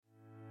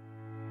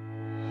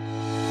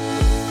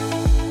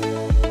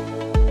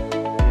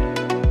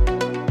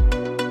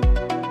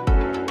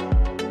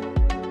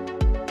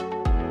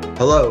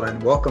Hello,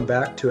 and welcome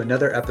back to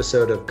another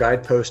episode of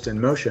Guidepost in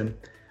Motion,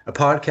 a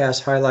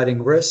podcast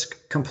highlighting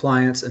risk,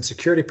 compliance, and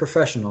security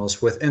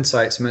professionals with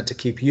insights meant to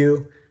keep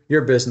you,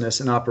 your business,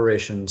 and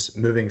operations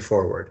moving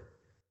forward.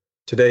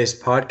 Today's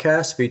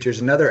podcast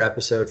features another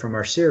episode from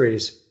our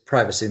series,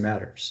 Privacy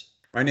Matters.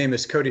 My name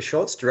is Cody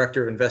Schultz,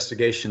 Director of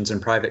Investigations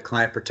and Private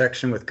Client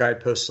Protection with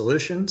Guidepost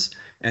Solutions,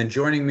 and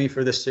joining me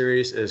for this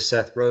series is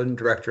Seth Roden,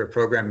 Director of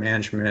Program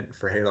Management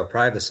for Halo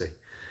Privacy.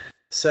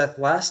 Seth,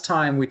 last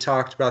time we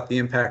talked about the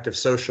impact of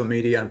social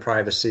media on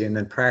privacy and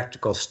then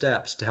practical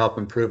steps to help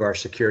improve our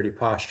security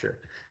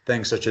posture.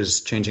 Things such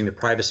as changing the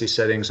privacy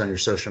settings on your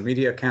social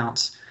media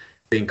accounts,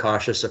 being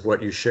cautious of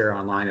what you share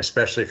online,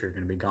 especially if you're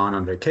going to be gone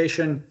on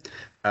vacation,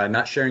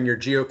 not sharing your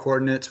geo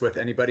coordinates with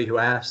anybody who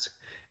asks,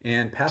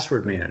 and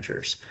password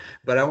managers.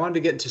 But I wanted to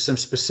get into some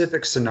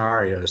specific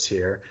scenarios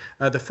here.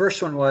 The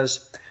first one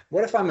was,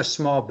 what if I'm a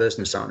small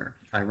business owner?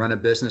 I run a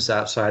business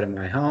outside of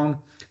my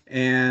home,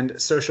 and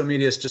social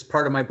media is just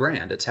part of my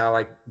brand. It's how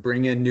I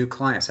bring in new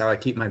clients, how I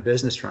keep my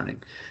business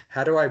running.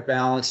 How do I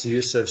balance the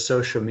use of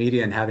social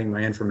media and having my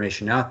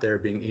information out there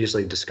being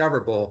easily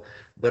discoverable,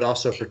 but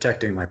also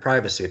protecting my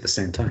privacy at the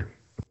same time?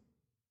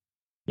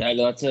 Yeah,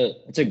 that's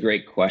a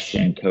great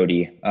question,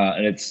 Cody.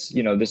 And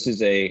this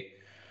is I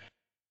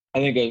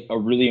think a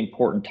really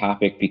important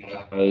topic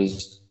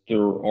because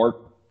there are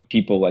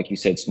people, like you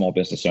said, small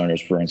business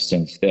owners, for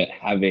instance, that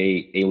have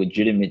a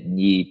legitimate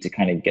need to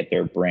kind of get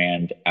their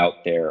brand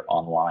out there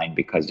online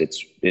because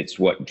it's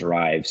what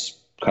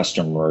drives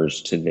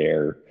customers to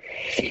their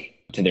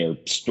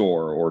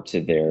store or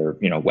to their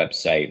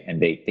website, and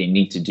they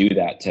need to do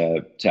that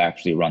to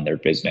actually run their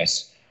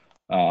business.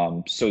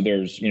 So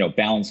there's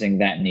balancing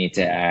that need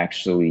to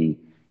actually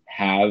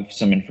have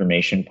some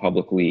information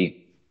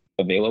publicly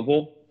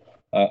available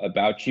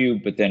about you,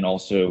 but then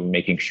also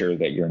making sure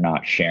that you're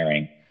not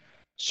sharing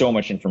so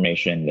much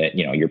information that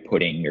you're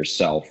putting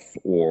yourself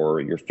or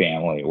your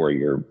family or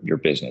your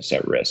business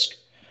at risk.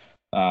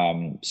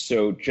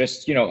 So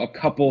just a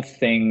couple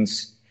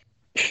things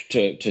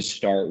to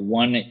start.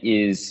 One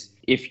is,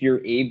 if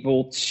you're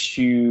able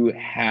to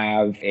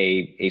have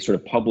a sort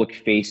of public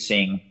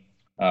facing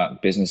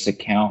business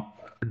account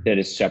that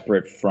is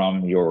separate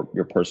from your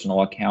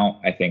personal account,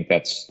 I think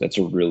that's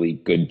a really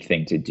good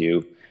thing to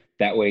do.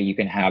 That way you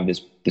can have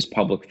this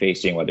public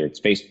facing, whether it's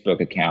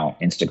Facebook account,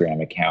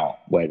 Instagram account,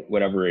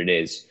 whatever it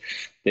is,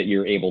 that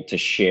you're able to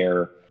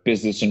share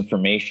business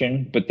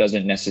information, but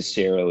doesn't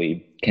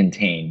necessarily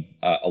contain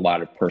a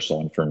lot of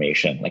personal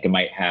information. Like it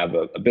might have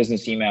a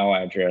business email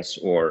address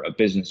or a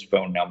business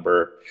phone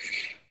number,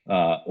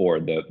 or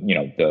the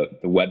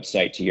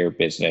website to your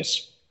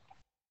business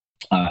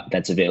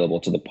that's available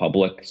to the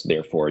public. So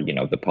therefore,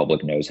 the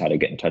public knows how to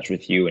get in touch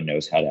with you and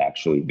knows how to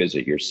actually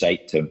visit your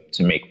site to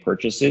make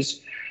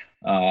purchases.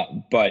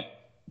 But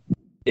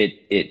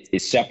it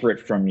is separate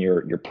from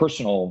your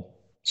personal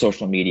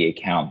social media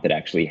account that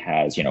actually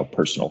has,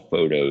 personal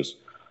photos,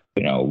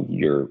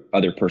 your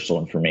other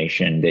personal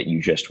information that you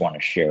just want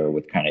to share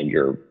with kind of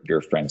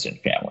your friends and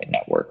family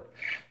network.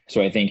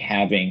 So I think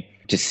having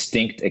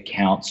distinct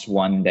accounts,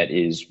 one that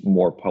is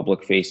more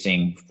public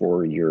facing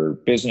for your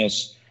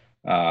business,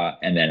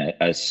 and then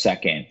a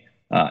second,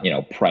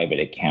 private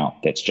account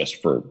that's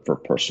just for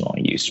personal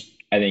use.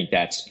 I think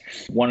that's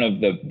one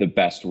of the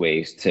best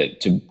ways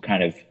to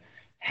kind of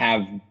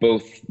have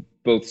both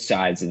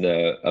sides of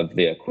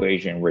the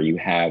equation, where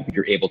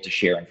you're able to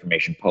share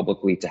information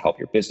publicly to help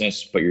your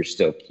business, but you're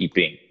still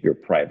keeping your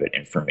private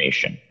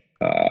information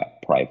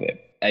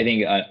private. I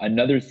think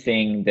another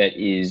thing that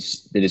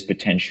is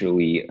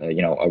potentially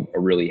a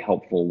really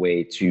helpful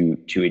way to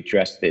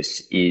address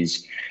this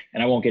is,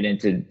 and I won't get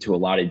into a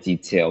lot of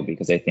detail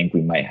because I think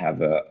we might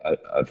have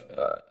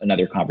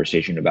another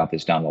conversation about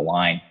this down the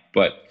line,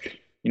 but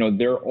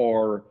there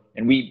are,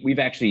 and we've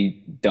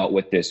actually dealt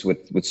with this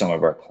with some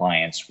of our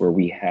clients, where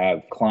we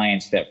have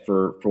clients that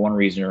for one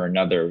reason or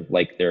another,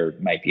 like there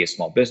might be a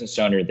small business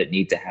owner that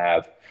need to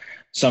have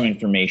some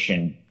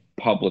information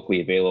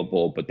publicly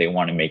available, but they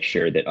want to make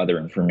sure that other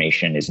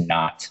information is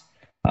not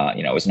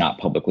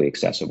publicly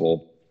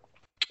accessible.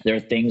 There are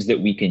things that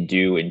we can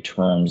do in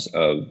terms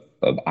of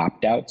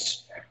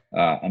opt-outs.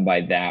 And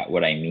by that,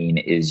 what I mean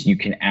is you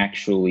can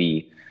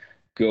actually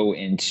go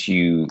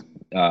into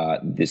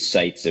the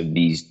sites of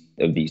these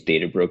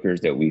data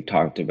brokers that we've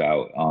talked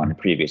about on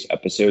previous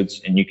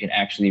episodes, and you can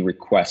actually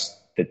request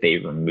that they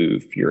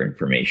remove your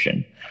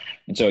information.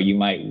 And so you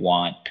might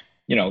want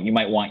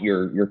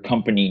your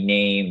company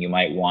name, you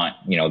might want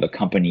the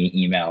company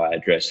email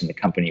address and the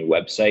company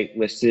website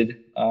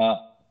listed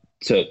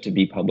to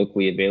be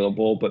publicly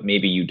available, but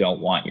maybe you don't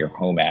want your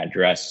home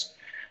address,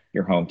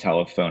 your home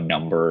telephone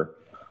number,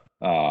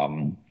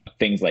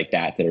 things like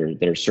that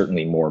are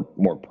certainly more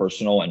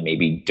personal and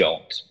maybe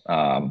don't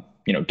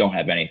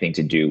have anything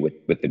to do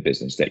with the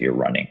business that you're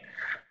running.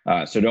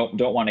 So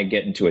don't want to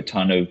get into a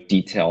ton of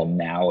detail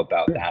now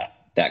about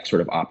that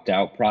sort of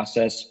opt-out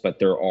process, but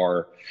there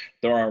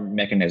are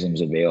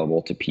mechanisms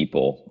available to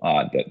people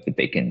that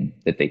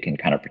they can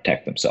kind of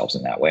protect themselves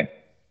in that way.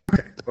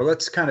 Okay. Well,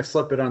 let's kind of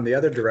flip it on the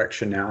other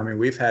direction now. I mean,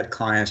 we've had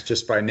clients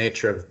just by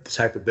nature of the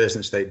type of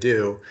business they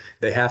do,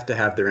 they have to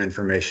have their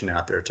information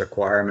out there. It's a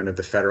requirement of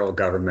the federal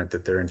government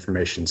that their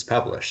information is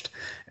published.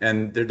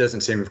 And there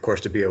doesn't seem, of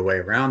course, to be a way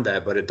around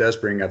that, but it does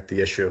bring up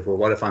the issue of, well,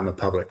 what if I'm a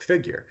public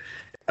figure?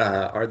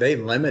 Are they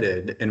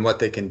limited in what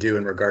they can do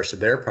in regards to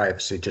their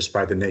privacy just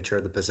by the nature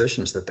of the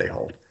positions that they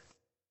hold?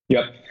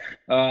 Yep.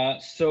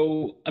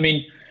 So, I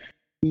mean,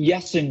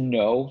 yes and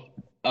no.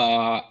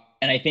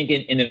 And I think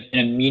in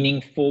a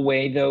meaningful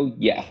way, though,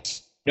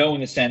 yes. No,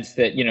 in the sense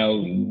that,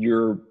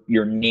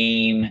 your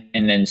name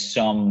and then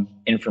some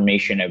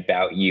information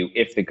about you,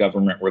 if the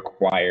government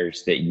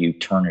requires that you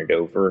turn it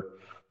over,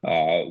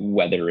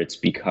 whether it's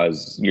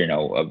because,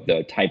 of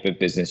the type of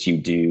business you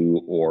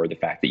do or the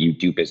fact that you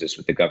do business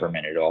with the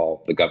government at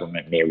all, the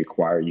government may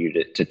require you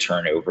to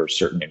turn over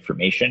certain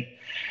information.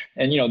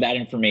 And, that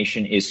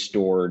information is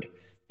stored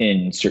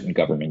in certain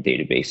government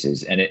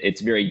databases, and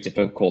it's very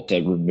difficult to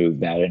remove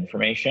that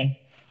information.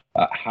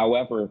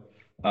 However,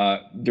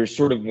 there's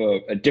sort of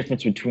a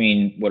difference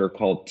between what are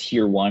called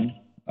tier one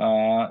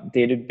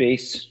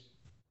databases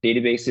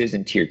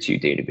and tier two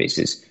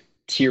databases.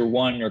 Tier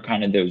one are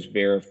kind of those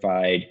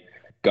verified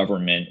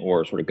government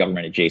or sort of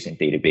government adjacent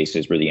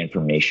databases where the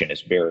information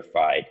is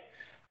verified.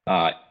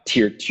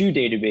 Tier two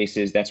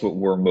databases, that's what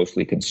we're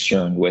mostly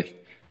concerned with.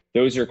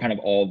 Those are kind of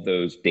all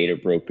those data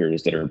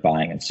brokers that are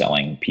buying and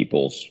selling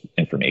people's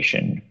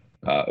information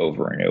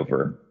over and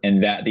over.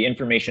 And that the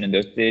information in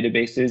those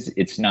databases,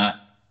 it's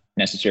not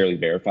necessarily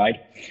verified.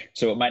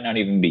 So it might not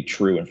even be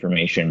true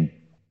information,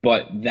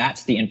 but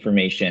that's the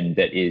information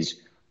that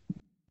is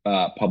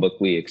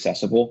publicly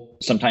accessible,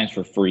 sometimes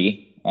for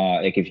free.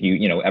 Like if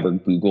you ever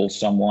Google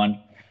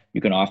someone, you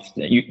can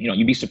often,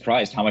 you'd be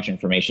surprised how much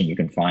information you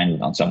can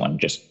find on someone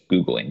just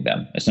Googling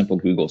them. A simple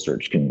Google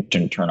search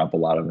can turn up a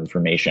lot of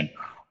information.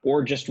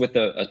 Or just with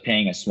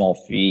paying a small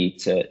fee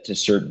to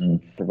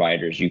certain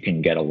providers, you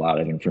can get a lot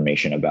of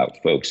information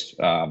about folks.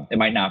 It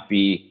might not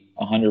be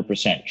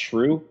 100%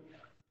 true,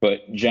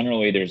 but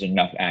generally there's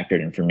enough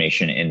accurate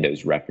information in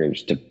those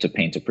records to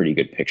paint a pretty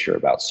good picture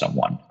about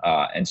someone.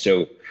 And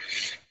so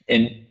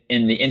in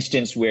the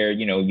instance where,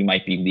 you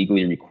might be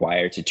legally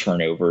required to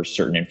turn over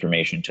certain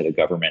information to the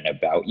government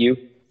about you,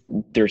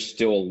 there's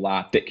still a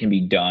lot that can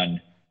be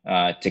done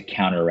to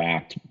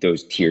counteract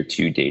those tier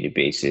two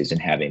databases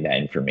and having that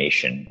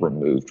information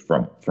removed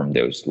from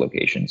those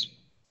locations.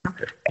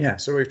 Okay. Yeah.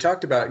 So we've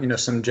talked about,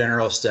 some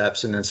general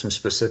steps and then some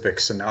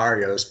specific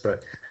scenarios,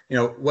 but,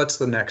 what's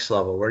the next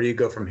level? Where do you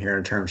go from here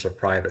in terms of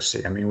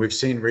privacy? I mean, we've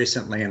seen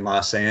recently in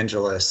Los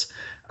Angeles,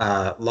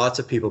 lots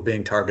of people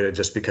being targeted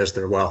just because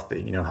they're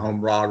wealthy.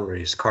 Home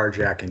robberies,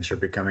 carjackings are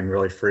becoming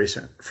really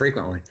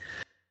frequently.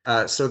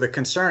 So the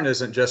concern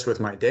isn't just with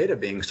my data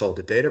being sold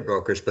to data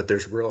brokers, but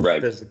there's real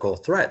physical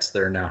threats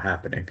that are now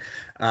happening.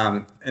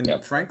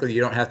 Frankly, you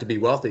don't have to be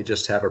wealthy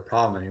just to have a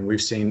problem. I mean,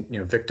 we've seen,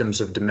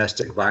 victims of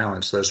domestic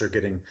violence, those are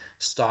getting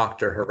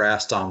stalked or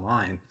harassed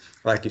online.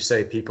 Like you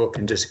say, people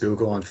can just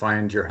Google and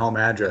find your home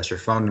address, your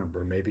phone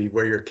number, maybe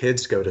where your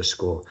kids go to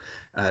school.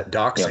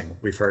 Doxing,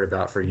 we've heard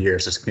about for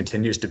years. This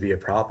continues to be a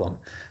problem.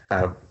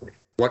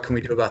 What can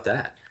we do about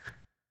that?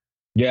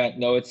 Yeah,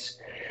 no, it's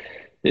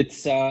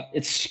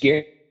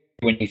scary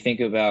when you think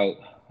about,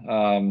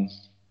 kind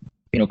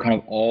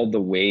of all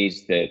the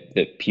ways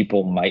that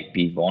people might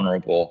be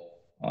vulnerable,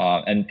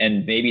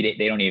 and maybe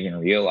they don't even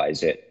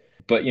realize it.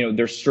 But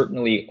there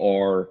certainly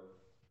are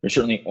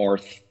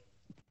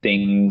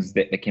things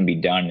that can be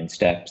done and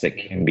steps that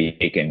can be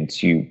taken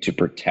to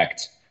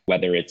protect,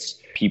 whether it's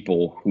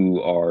people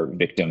who are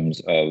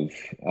victims of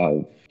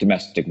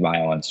domestic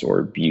violence or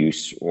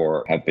abuse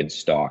or have been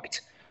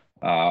stalked,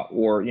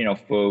 or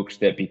folks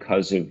that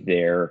because of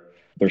their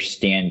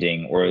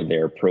standing or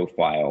their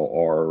profile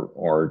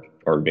or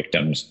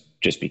victims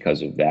just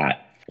because of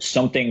that.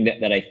 Something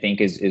that I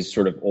think is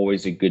sort of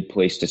always a good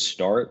place to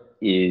start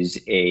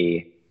is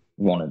a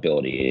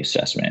vulnerability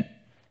assessment.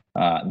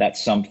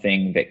 That's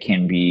something that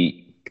can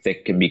be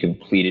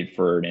completed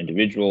for an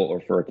individual or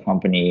for a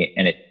company,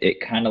 and it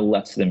kind of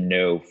lets them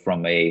know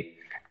from a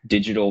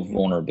digital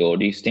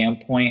vulnerability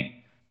standpoint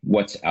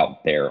what's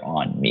out there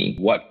on me.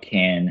 What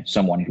can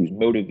someone who's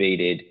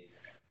motivated,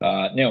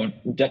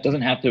 that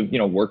doesn't have to,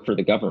 work for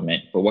the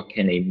government, but what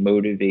can a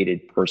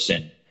motivated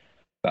person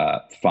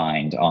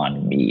find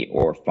on me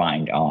or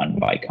find on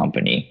my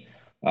company?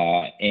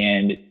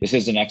 And this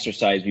is an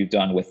exercise we've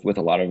done with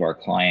a lot of our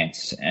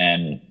clients,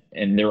 and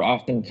they're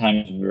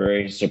oftentimes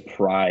very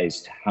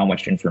surprised how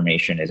much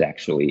information is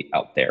actually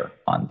out there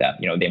on them.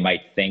 They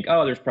might think,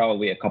 oh, there's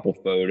probably a couple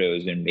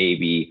photos and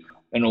maybe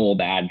an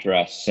old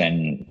address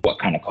and what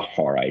kind of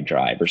car I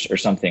drive or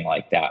something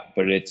like that.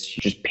 But it's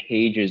just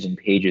pages and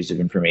pages of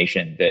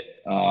information that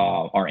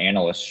our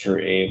analysts are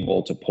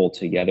able to pull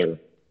together.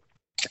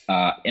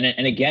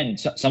 And again,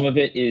 some of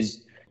it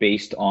is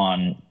based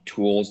on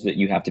tools that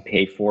you have to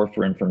pay for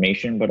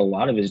information, but a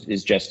lot of it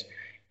is just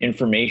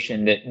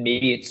information that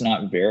maybe it's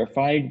not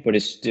verified, but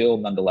is still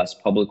nonetheless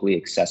publicly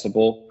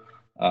accessible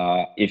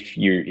if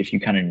you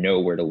kind of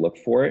know where to look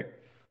for it.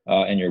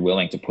 and you're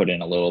willing to put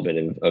in a little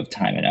bit of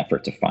time and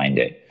effort to find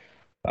it.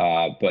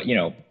 But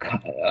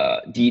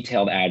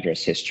detailed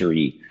address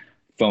history,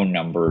 phone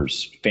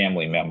numbers,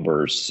 family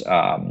members,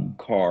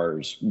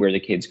 cars, where the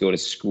kids go to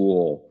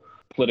school,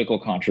 political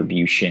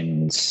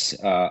contributions,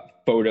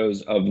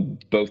 photos of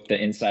both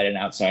the inside and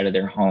outside of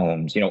their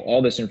homes,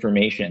 all this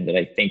information that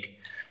I think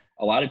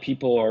a lot of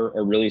people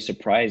are really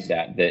surprised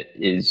at, that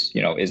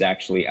is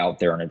actually out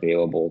there and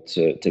available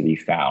to be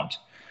found.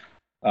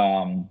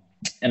 And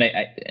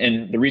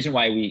the reason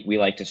why we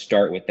like to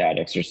start with that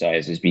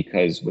exercise is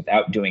because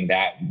without doing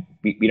that,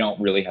 we don't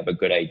really have a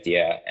good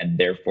idea, and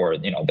therefore,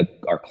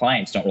 our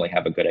clients don't really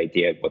have a good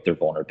idea of what their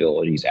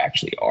vulnerabilities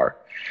actually are.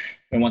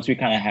 And once we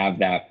kind of have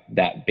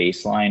that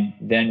baseline,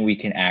 then we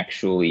can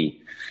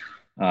actually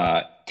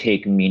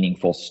take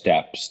meaningful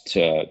steps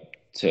to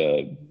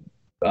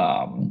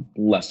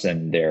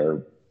lessen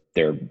their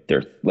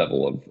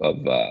level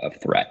of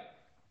threat.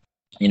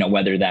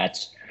 Whether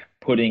that's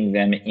putting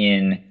them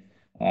in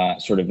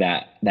sort of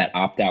that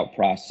opt-out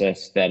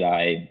process that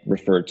I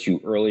referred to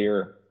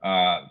earlier,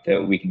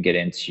 that we can get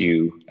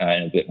into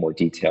in a bit more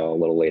detail a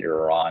little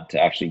later on,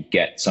 to actually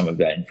get some of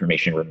that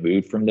information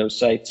removed from those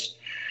sites.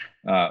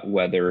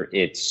 Whether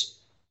it's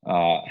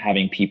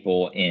having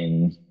people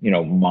in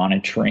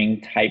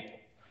monitoring type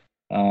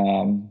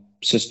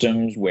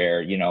systems,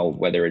 where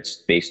whether it's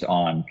based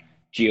on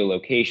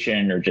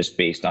geolocation or just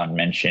based on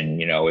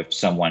mention, if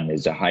someone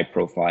is a high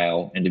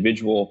profile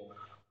individual,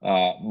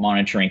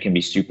 monitoring can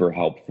be super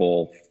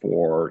helpful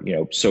for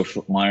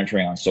social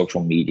monitoring on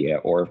social media,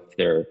 or if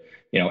they're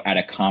at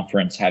a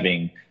conference,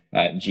 having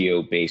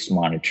geo-based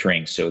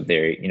monitoring, so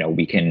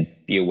we can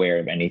be aware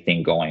of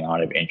anything going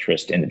on of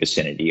interest in the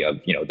vicinity of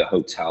the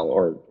hotel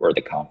or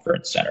the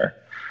conference center.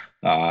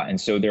 And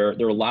so there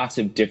are lots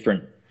of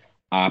different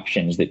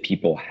options that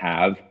people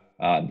have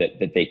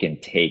that they can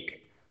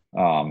take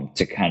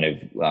to kind of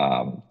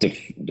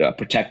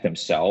protect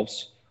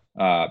themselves,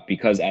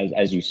 because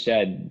as you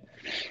said,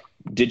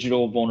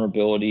 digital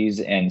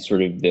vulnerabilities and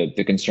sort of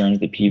the concerns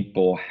that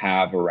people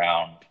have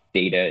around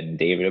data and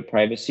data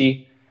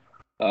privacy,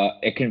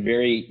 it can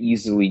very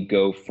easily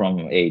go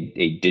from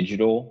a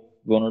digital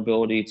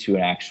vulnerability to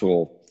an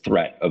actual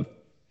threat of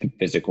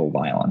physical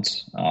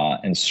violence.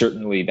 And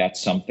certainly that's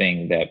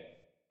something that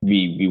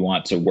we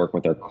want to work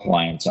with our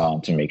clients on,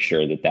 to make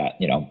sure that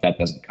that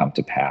doesn't come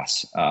to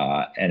pass.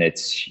 And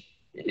it's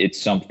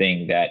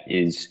something that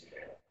is,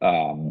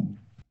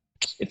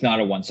 it's not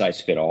a one size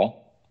fit all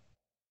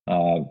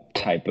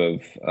type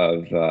of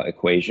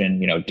equation.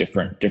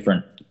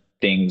 Different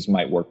things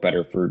might work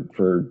better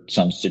for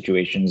some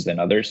situations than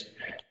others.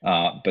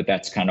 But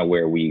that's kind of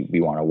where we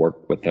want to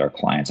work with our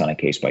clients on a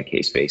case by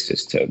case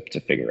basis to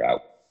figure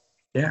out.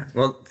 Yeah,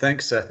 well,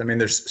 thanks, Seth. I mean,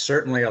 there's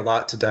certainly a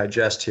lot to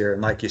digest here.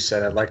 And like you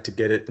said, I'd like to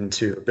get it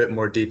into a bit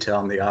more detail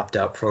on the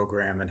opt-out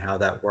program and how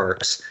that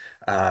works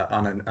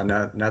on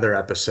another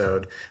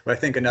episode. But I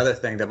think another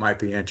thing that might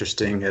be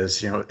interesting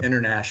is,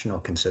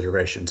 international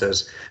considerations.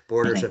 As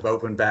borders have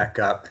opened back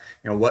up,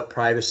 what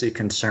privacy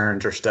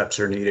concerns or steps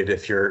are needed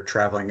if you're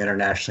traveling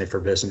internationally for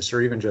business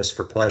or even just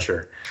for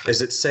pleasure?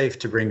 Is it safe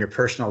to bring your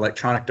personal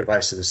electronic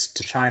devices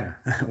to China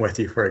with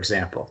you, for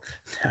example?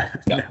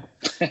 No.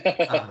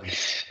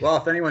 Well,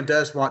 if anyone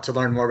does want to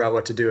learn more about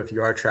what to do if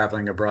you are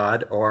traveling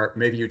abroad, or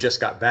maybe you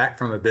just got back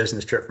from a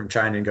business trip from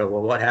China and go,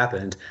 well, what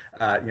happened?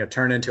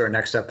 Turn into our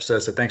next episode.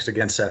 So thanks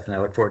again, Seth, and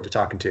I look forward to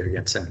talking to you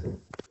again soon.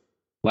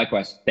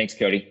 Likewise. Thanks,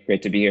 Cody.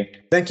 Great to be here.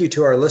 Thank you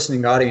to our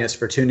listening audience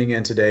for tuning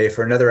in today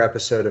for another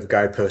episode of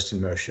Guidepost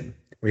in Motion.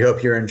 We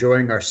hope you're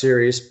enjoying our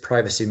series,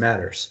 Privacy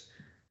Matters.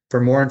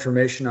 For more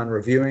information on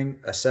reviewing,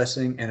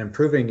 assessing, and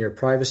improving your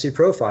privacy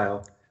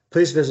profile,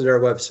 please visit our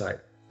website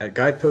at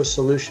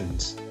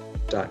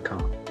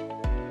guidepostsolutions.com.